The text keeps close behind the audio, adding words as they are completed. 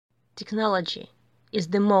technology is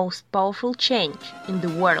the most powerful change in the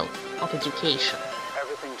world of education.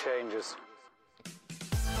 Everything changes.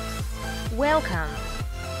 Welcome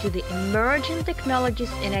to the Emerging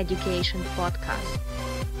Technologies in Education podcast,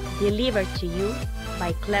 delivered to you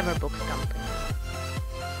by Clever Books Company.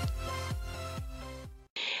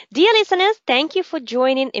 Dear listeners, thank you for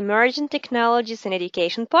joining Emerging Technologies in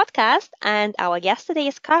Education podcast, and our guest today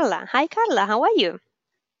is Carla. Hi Carla, how are you?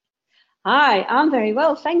 Hi, I'm very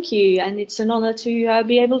well, thank you, and it's an honor to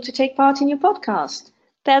be able to take part in your podcast.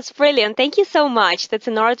 That's brilliant. Thank you so much. That's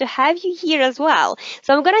an honor to have you here as well.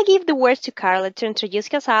 So I'm going to give the word to Carla to introduce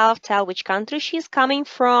herself, tell which country she's coming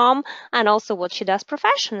from, and also what she does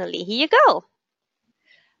professionally. Here you go.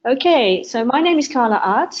 Okay, so my name is Carla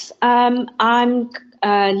Arts. I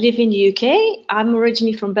live in the UK. I'm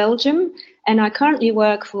originally from Belgium, and I currently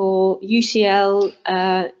work for UCL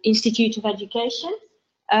Institute of Education.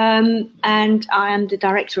 And I am the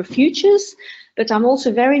director of Futures, but I'm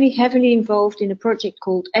also very heavily involved in a project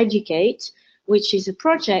called Educate, which is a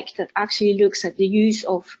project that actually looks at the use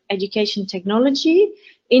of education technology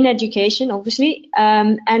in education, obviously,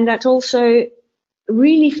 and that also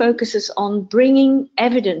really focuses on bringing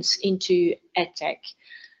evidence into EdTech.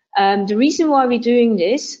 The reason why we're doing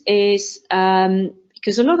this is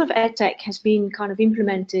because a lot of EdTech has been kind of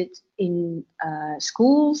implemented in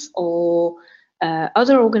schools or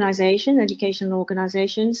other organizations, educational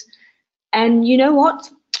organizations, and you know what?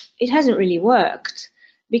 It hasn't really worked,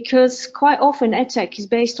 because quite often EdTech is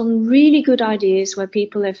based on really good ideas where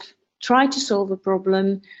people have tried to solve a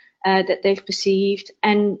problem that they've perceived,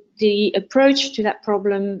 and the approach to that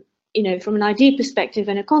problem, you know, from an idea perspective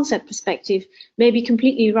and a concept perspective may be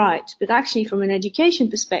completely right, but actually from an education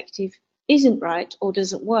perspective isn't right or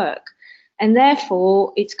doesn't work. And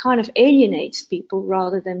therefore, it kind of alienates people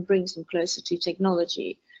rather than brings them closer to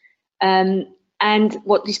technology. And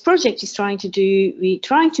what this project is trying to do, we're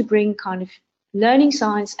trying to bring kind of learning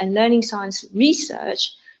science and learning science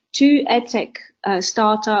research to EdTech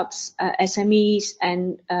startups, SMEs,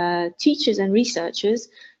 and teachers and researchers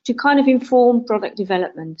to kind of inform product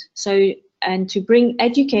development. So, and to bring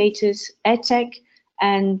educators, EdTech,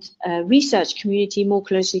 and research community more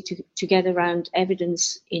closely together around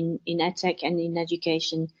evidence in EdTech and in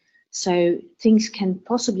education, so things can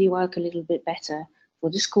possibly work a little bit better for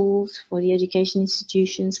the schools, for the education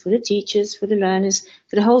institutions, for the teachers, for the learners,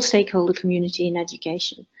 for the whole stakeholder community in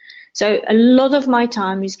education. So a lot of my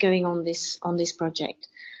time is going on this project.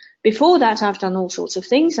 Before that, I've done all sorts of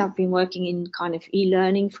things. I've been working in kind of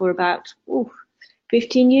e-learning for about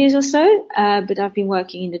 15 years or so, but I've been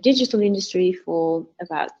working in the digital industry for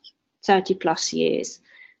about 30 plus years.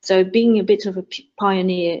 So being a bit of a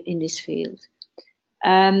pioneer in this field.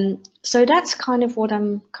 So that's kind of what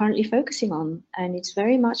I'm currently focusing on. And it's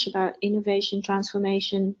very much about innovation,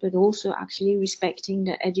 transformation, but also actually respecting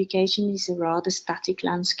that education is a rather static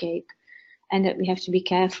landscape, and that we have to be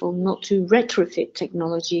careful not to retrofit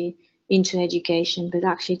technology into education, but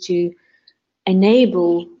actually to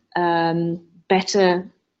enable better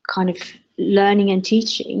kind of learning and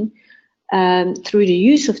teaching through the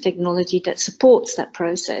use of technology that supports that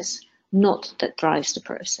process, not that drives the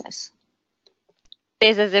process.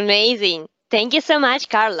 This is amazing. Thank you so much,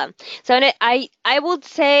 Carla. So I would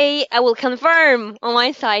say, I will confirm on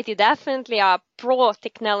my side, you definitely are pro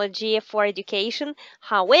technology for education.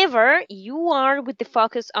 However, you are with the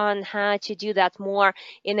focus on how to do that more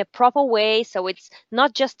in a proper way. So it's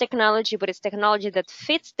not just technology, but it's technology that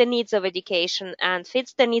fits the needs of education and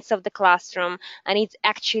fits the needs of the classroom, and it's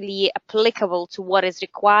actually applicable to what is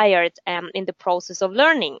required in the process of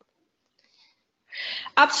learning.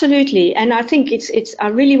 Absolutely, and I think I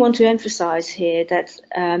really want to emphasize here that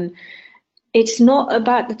it's not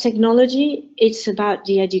about the technology, it's about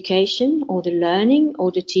the education or the learning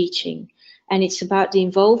or the teaching, and it's about the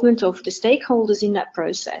involvement of the stakeholders in that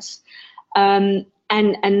process, and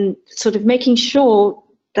sort of making sure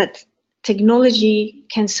that technology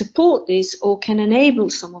can support this or can enable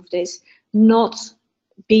some of this, not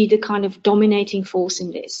be the kind of dominating force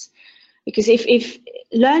in this. Because if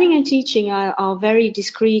learning and teaching are very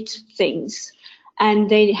discrete things,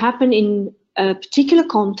 and they happen in a particular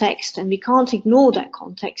context, and we can't ignore that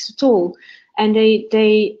context at all, and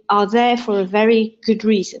they are there for a very good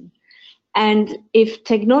reason. And if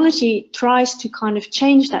technology tries to kind of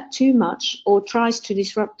change that too much or tries to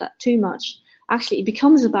disrupt that too much, actually it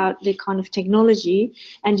becomes about the kind of technology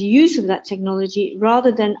and the use of that technology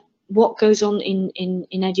rather than what goes on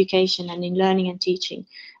in education and in learning and teaching.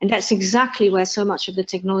 And that's exactly where so much of the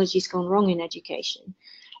technology has gone wrong in education.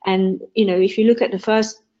 And, you know, if you look at the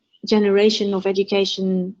first generation of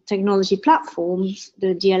education technology platforms,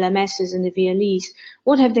 the DLMSs and the VLEs,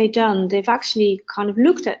 what have they done? They've actually kind of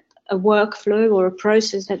looked at a workflow or a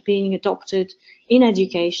process that's being adopted in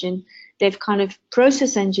education. They've kind of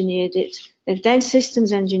process engineered it, they've then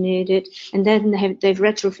systems engineered it, and then they've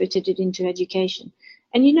retrofitted it into education.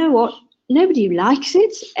 And you know what? Nobody likes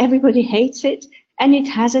it, everybody hates it, and it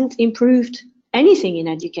hasn't improved anything in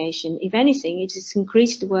education. If anything, it has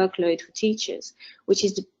increased the workload for teachers, which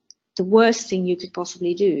is the worst thing you could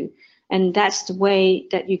possibly do. And that's the way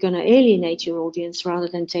that you're going to alienate your audience rather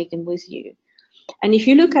than take them with you. And if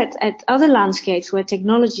you look at other landscapes where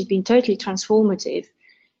technology has been totally transformative,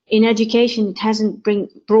 in education it hasn't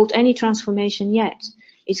brought any transformation yet.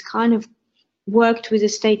 It's kind of worked with the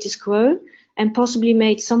status quo and possibly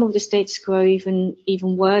made some of the status quo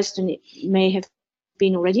even worse than it may have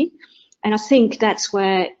been already. And I think that's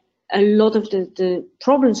where a lot of the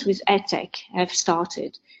problems with EdTech have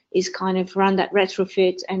started, is kind of around that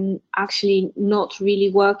retrofit and actually not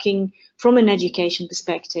really working from an education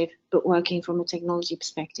perspective, but working from a technology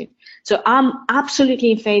perspective. So I'm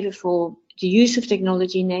absolutely in favor for the use of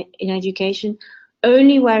technology in education,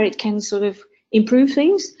 only where it can sort of improve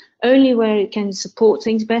things, only where it can support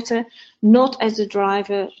things better, not as a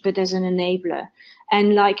driver, but as an enabler.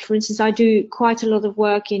 And like, for instance, I do quite a lot of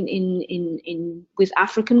work with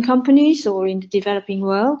African companies or in the developing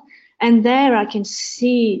world. And there I can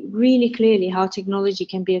see really clearly how technology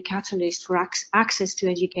can be a catalyst for access to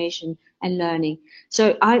education and learning.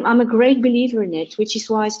 So I'm a great believer in it, which is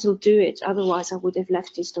why I still do it. Otherwise, I would have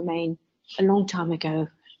left this domain a long time ago.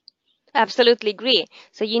 Absolutely agree.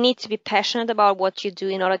 So you need to be passionate about what you do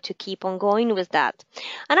in order to keep on going with that.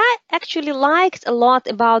 And I actually liked a lot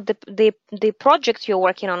about the project you're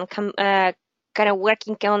working on, kind of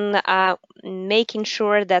working on making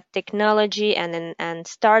sure that technology and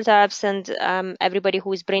startups and everybody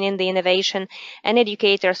who is bringing the innovation and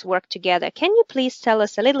educators work together. Can you please tell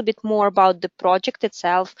us a little bit more about the project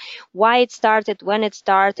itself, why it started, when it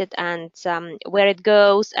started, and where it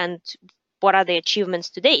goes, and what are the achievements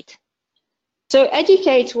to date? So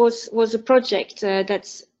Educate was a project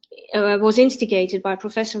that was instigated by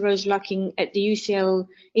Professor Rose Lucking at the UCL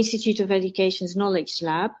Institute of Education's Knowledge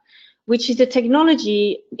Lab, which is the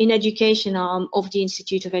technology in education arm of the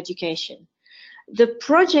Institute of Education. The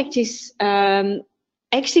project is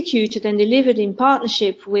executed and delivered in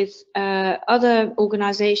partnership with other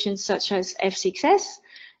organizations such as F6S,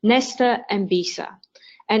 Nesta, and BISA.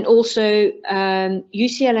 And also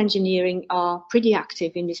UCL Engineering are pretty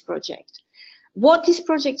active in this project. What this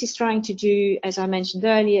project is trying to do, as I mentioned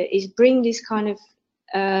earlier, is bring this kind of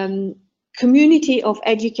community of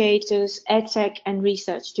educators, EdTech, and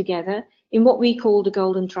research together in what we call the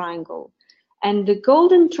Golden Triangle. And the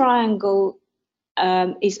Golden Triangle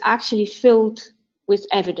is actually filled with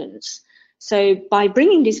evidence. So by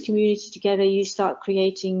bringing this community together, you start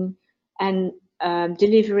creating and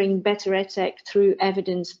delivering better EdTech through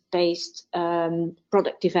evidence-based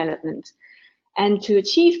product development. And to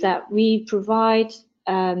achieve that, we provide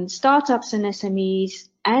startups and SMEs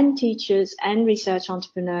and teachers and research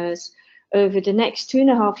entrepreneurs over the next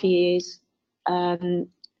 2.5 years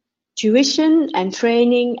tuition and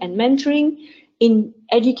training and mentoring in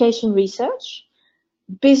education research,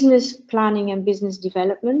 business planning and business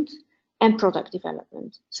development, and product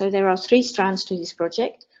development. So there are 3 strands to this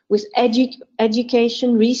project, with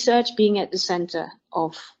education research being at the center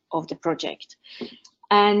of the project.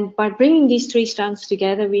 And by bringing these 3 strands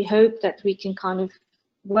together, we hope that we can kind of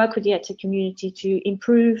work with the EdTech community to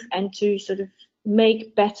improve and to sort of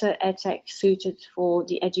make better EdTech suited for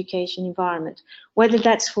the education environment, whether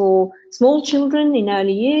that's for small children in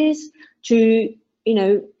early years to, you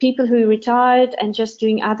know, people who retired and just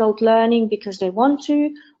doing adult learning because they want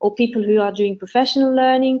to, or people who are doing professional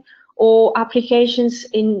learning, or applications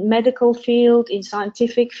in medical field, in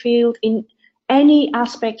scientific field, in any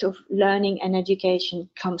aspect of learning and education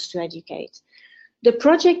comes to Educate. The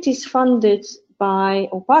project is funded by,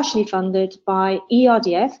 or partially funded by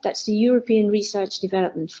ERDF, that's the European Research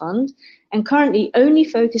Development Fund, and currently only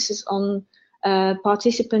focuses on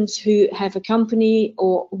participants who have a company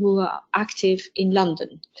or who are active in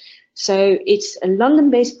London. So it's a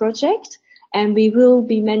London-based project, and we will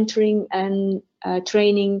be mentoring and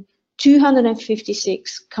training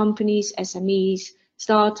 256 companies, SMEs,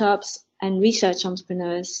 startups, and research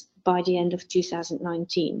entrepreneurs by the end of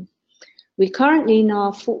 2019. We're currently in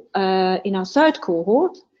our 3rd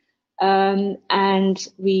cohort, and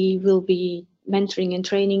we will be mentoring and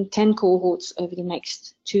training 10 cohorts over the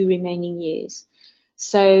next 2 remaining years.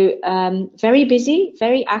 So very busy,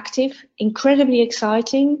 very active, incredibly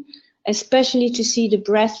exciting. especially to see the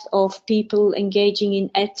breadth of people engaging in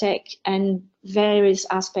EdTech and various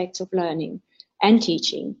aspects of learning and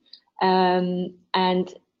teaching.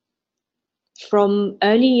 And from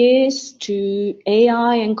early years to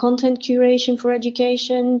AI and content curation for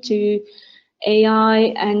education, to AI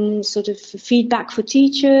and sort of feedback for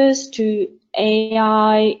teachers, to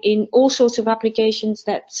AI in all sorts of applications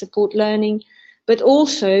that support learning, but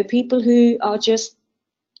also people who are just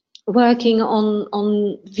working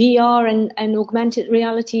on VR and augmented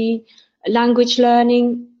reality, language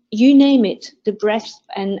learning, you name it. The breadth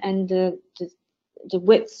and the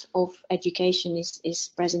width of education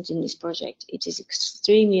is present in this project. It is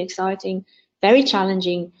extremely exciting, very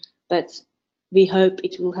challenging, but we hope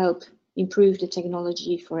it will help improve the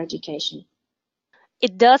technology for education.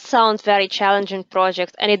 It does sound very challenging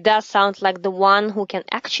project, and it does sound like the one who can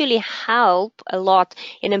actually help a lot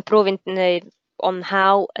in improving on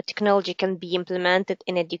how a technology can be implemented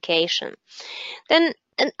in education. Then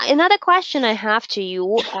another question I have to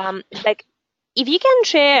you, like if you can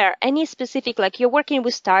share any specific, like you're working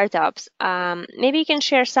with startups, maybe you can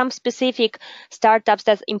share some specific startups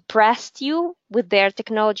that impressed you with their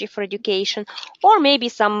technology for education, or maybe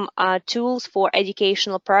some tools for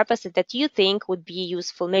educational purposes that you think would be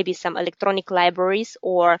useful, maybe some electronic libraries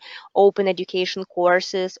or open education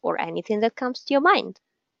courses or anything that comes to your mind.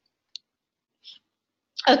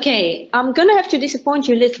 Okay, I'm going to have to disappoint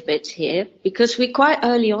you a little bit here because we're quite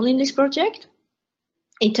early on in this project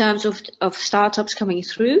in terms of startups coming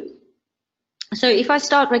through. So if I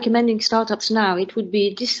start recommending startups now, it would be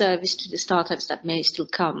a disservice to the startups that may still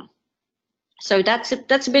come. So that's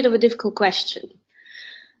a bit of a difficult question.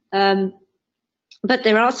 But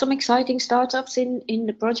there are some exciting startups in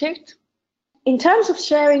the project. In terms of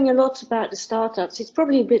sharing a lot about the startups, it's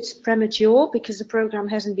probably a bit premature because the program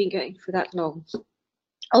hasn't been going for that long.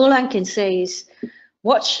 All I can say is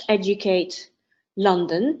watch Educate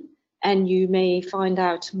London, and you may find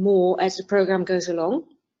out more as the program goes along.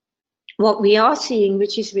 What we are seeing,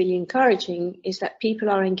 which is really encouraging, is that people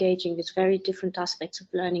are engaging with very different aspects of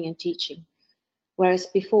learning and teaching. Whereas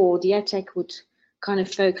before, the EdTech would kind of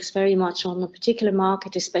focus very much on a particular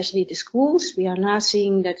market, especially the schools. We are now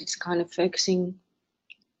seeing that it's kind of focusing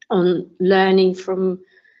on learning for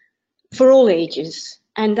all ages.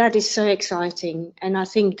 And that is so exciting. And I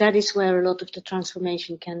think that is where a lot of the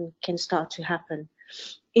transformation can start to happen.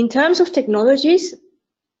 In terms of technologies,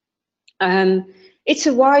 it's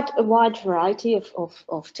a wide variety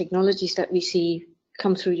of technologies that we see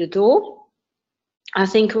come through the door. I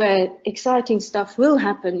think where exciting stuff will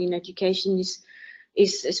happen in education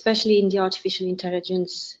is especially in the artificial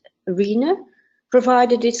intelligence arena,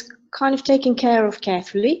 provided it's kind of taken care of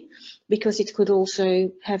carefully, because it could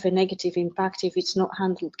also have a negative impact if it's not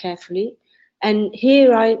handled carefully. And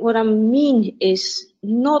here, what I mean is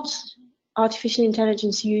not artificial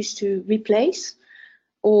intelligence used to replace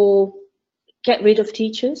or get rid of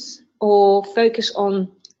teachers or focus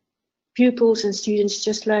on pupils and students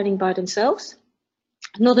just learning by themselves.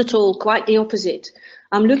 Not at all, quite the opposite.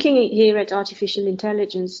 I'm looking here at artificial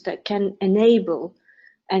intelligence that can enable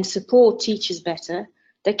and support teachers better,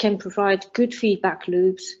 that can provide good feedback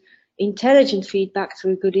loops, intelligent feedback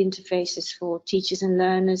through good interfaces for teachers and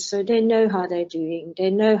learners, so they know how they're doing, they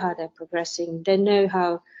know how they're progressing, they know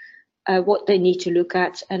how what they need to look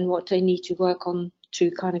at and what they need to work on to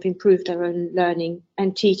kind of improve their own learning,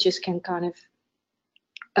 and teachers can kind of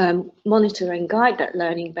monitor and guide that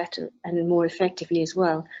learning better and more effectively as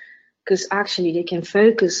well, because actually they can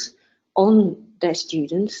focus on their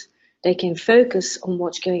students, they can focus on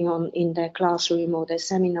what's going on in their classroom or their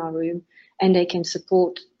seminar room, and they can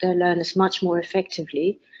support their learners much more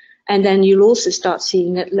effectively. And then you'll also start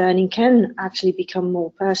seeing that learning can actually become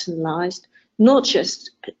more personalized, not just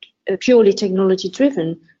purely technology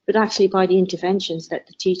driven, but actually by the interventions that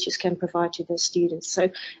the teachers can provide to their students. So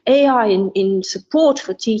AI in support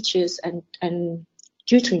for teachers and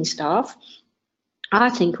tutoring staff, I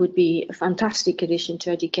think would be a fantastic addition to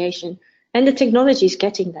education, and the technology is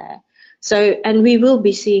getting there. So, and we will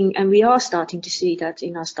be seeing, and we are starting to see that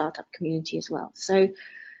in our startup community as well. So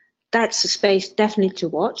that's a space definitely to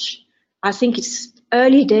watch. I think it's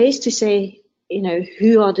early days to say,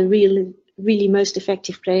 who are the really most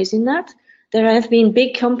effective players in that. There have been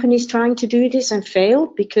big companies trying to do this and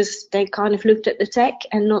failed because they kind of looked at the tech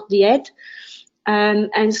and not the ed.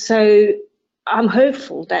 And so I'm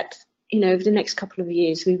hopeful that, over the next couple of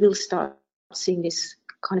years, we will start seeing this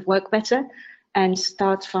kind of work better and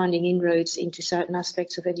start finding inroads into certain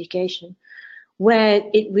aspects of education. Where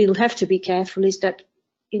it will have to be careful is that,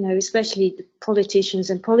 especially the politicians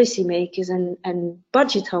and policymakers and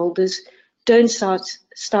budget holders don't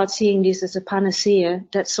start seeing this as a panacea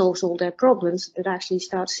that solves all their problems, but actually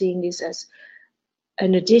start seeing this as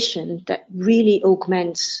an addition that really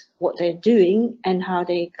augments what they're doing and how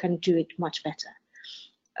they can do it much better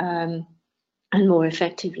and more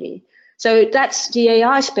effectively. So that's the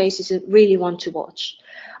AI space is a really one to watch.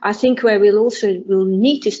 I think where we'll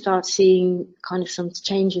need to start seeing kind of some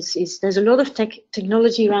changes is there's a lot of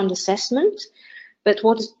technology around assessment, but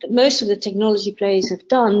what most of the technology players have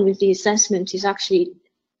done with the assessment is actually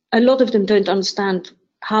a lot of them don't understand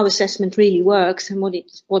how assessment really works and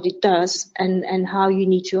what it does and how you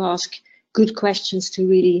need to ask good questions to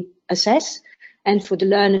really assess and for the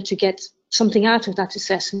learner to get something out of that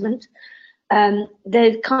assessment.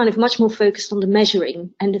 They're kind of much more focused on the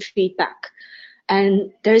measuring and the feedback.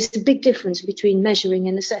 And there is a big difference between measuring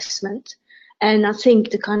and assessment. And I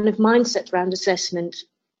think the kind of mindset around assessment,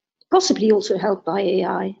 possibly also helped by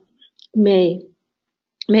AI, may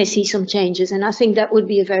see some changes. And I think that would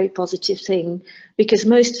be a very positive thing, because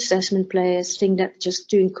most assessment players think that just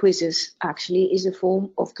doing quizzes actually is a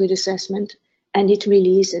form of good assessment, and it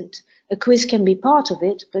really isn't. A quiz can be part of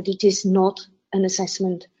it, but it is not an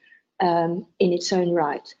assessment in its own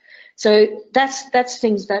right. So that's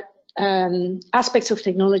things that aspects of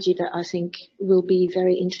technology that I think will be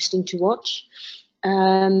very interesting to watch.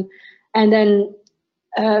 And then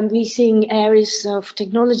we're seeing areas of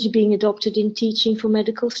technology being adopted in teaching for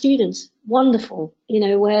medical students. Wonderful,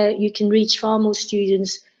 where you can reach far more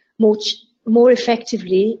students more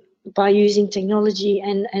effectively by using technology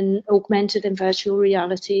and augmented and virtual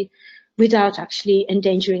reality without actually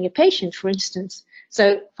endangering a patient, for instance.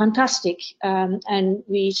 So fantastic, and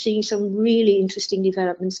we're seeing some really interesting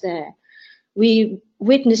developments there. We're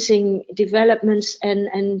witnessing developments and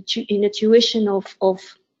in a tuition of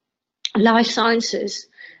life sciences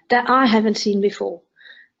that I haven't seen before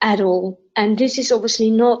at all. And this is obviously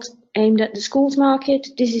not aimed at the schools market.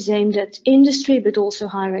 This is aimed at industry, but also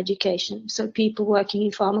higher education. So people working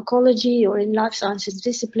in pharmacology or in life sciences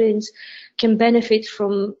disciplines can benefit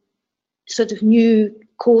from sort of new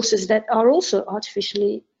courses that are also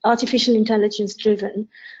artificial intelligence driven,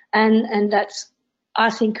 and that's,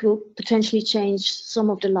 I think, will potentially change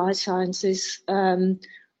some of the life sciences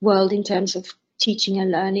world in terms of teaching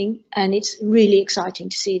and learning, and it's really exciting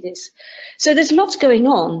to see this. So there's lots going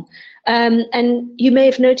on, and you may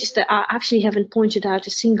have noticed that I actually haven't pointed out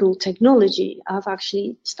a single technology. I've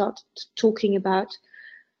actually started talking about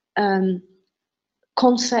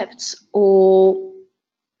concepts or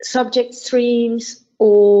subject streams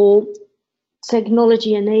or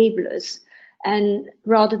technology enablers, and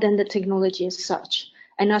rather than the technology as such.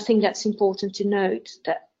 And I think that's important to note,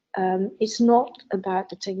 that it's not about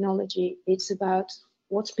the technology, it's about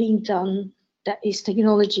what's being done that is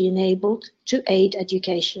technology enabled to aid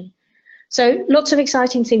education. So lots of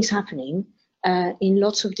exciting things happening in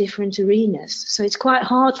lots of different arenas. So it's quite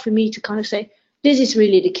hard for me to kind of say, this is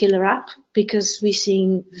really the killer app, because we're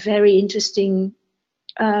seeing very interesting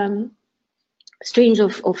streams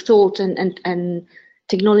of thought and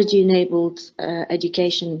technology-enabled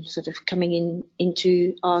education sort of coming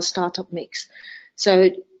into our startup mix. So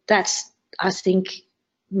that's, I think,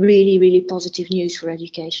 really, really positive news for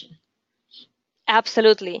education.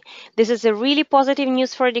 Absolutely. This is a really positive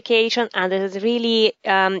news for education, and this is really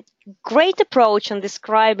great approach on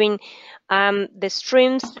describing the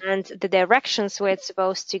streams and the directions where it's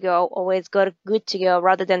supposed to go, or where it's good to go,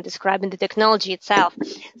 rather than describing the technology itself.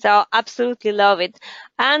 So absolutely love it.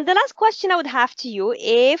 And the last question I would have to you,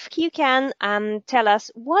 if you can tell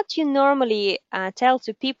us what you normally tell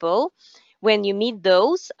to people when you meet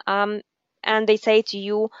those and they say to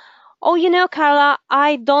you, oh, Carla,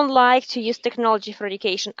 I don't like to use technology for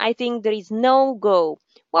education. I think there is no go.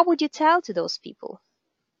 What would you tell to those people?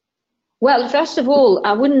 Well, first of all,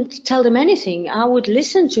 I wouldn't tell them anything. I would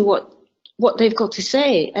listen to what they've got to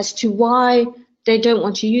say as to why they don't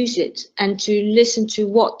want to use it, and to listen to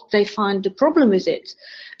what they find the problem with it.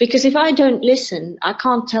 Because if I don't listen, I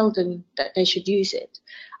can't tell them that they should use it.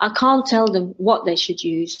 I can't tell them what they should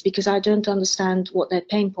use, because I don't understand what their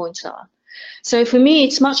pain points are. So for me,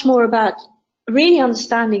 it's much more about really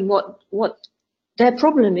understanding what their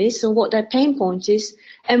problem is, or what their pain point is,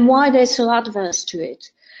 and why they're so adverse to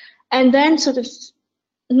it. And then sort of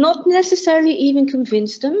not necessarily even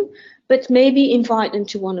convince them, but maybe invite them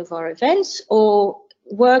to one of our events, or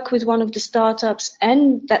work with one of the startups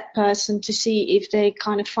and that person to see if they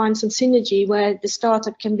kind of find some synergy where the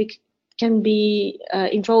startup can be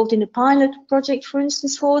involved in a pilot project, for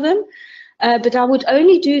instance, for them. But I would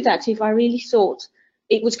only do that if I really thought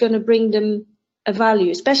it was going to bring them a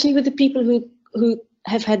value, especially with the people who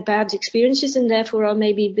have had bad experiences and therefore are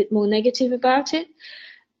maybe a bit more negative about it.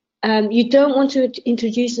 You don't want to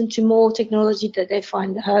introduce them to more technology that they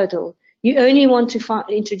find a hurdle. You only want to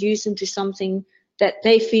introduce them to something that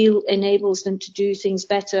they feel enables them to do things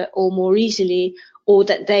better or more easily, or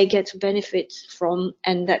that they get to benefit from,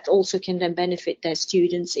 and that also can then benefit their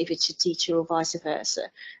students if it's a teacher or vice versa.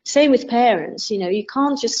 Same with parents. You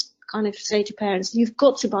can't just kind of say to parents, you've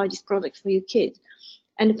got to buy this product for your kid.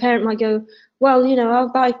 And the parent might go, well, I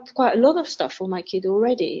buy quite a lot of stuff for my kid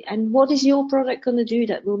already. And what is your product going to do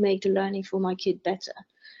that will make the learning for my kid better?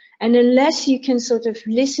 And unless you can sort of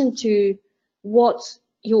listen to what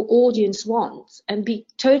your audience wants and be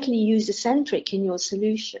totally user-centric in your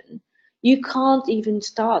solution, you can't even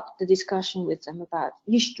start the discussion with them about,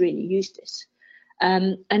 you should really use this.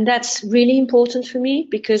 And that's really important for me,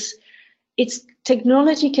 because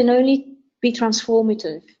technology can only be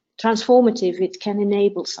transformative. It can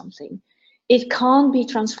enable something. It can't be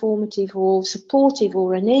transformative or supportive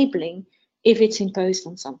or enabling if it's imposed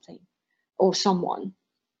on something or someone.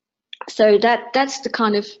 So that's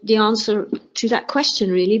the answer to that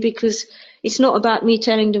question, really, because it's not about me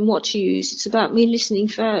telling them what to use. It's about me listening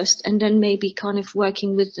first and then maybe kind of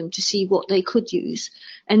working with them to see what they could use,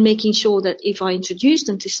 and making sure that if I introduce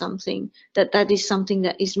them to something, that is something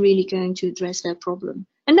that is really going to address their problem.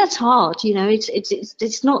 And that's hard,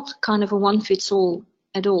 it's not kind of a one fits all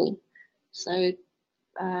at all. So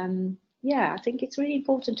yeah, I think it's really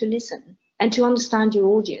important to listen and to understand your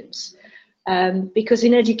audience. Because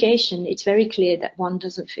in education, it's very clear that one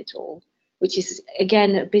doesn't fit all, which is,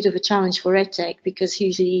 again, a bit of a challenge for EdTech, because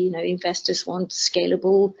usually, investors want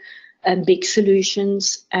scalable and big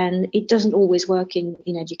solutions, and it doesn't always work in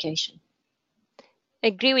education.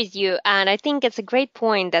 Agree with you, and I think it's a great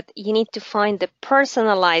point that you need to find the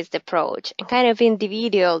personalized approach and kind of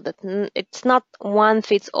individual, that it's not one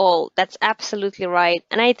fits all. That's absolutely right.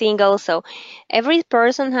 And I think also every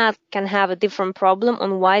person can have a different problem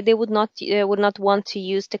on why they would not want to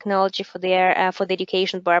use technology for their for the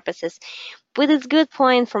education purposes. With this good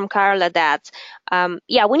point from Carla that,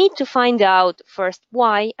 we need to find out first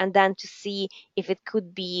why, and then to see if it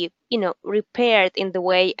could be, repaired in the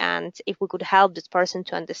way, and if we could help this person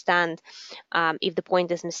to understand if the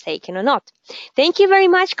point is mistaken or not. Thank you very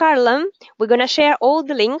much, Carla. We're going to share all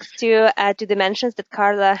the links to the mentions that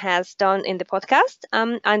Carla has done in the podcast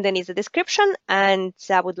underneath the description. And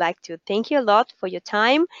I would like to thank you a lot for your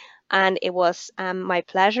time. And it was my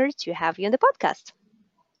pleasure to have you on the podcast.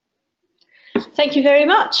 Thank you very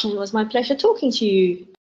much. It was my pleasure talking to you.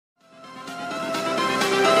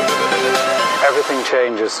 Everything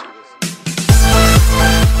changes.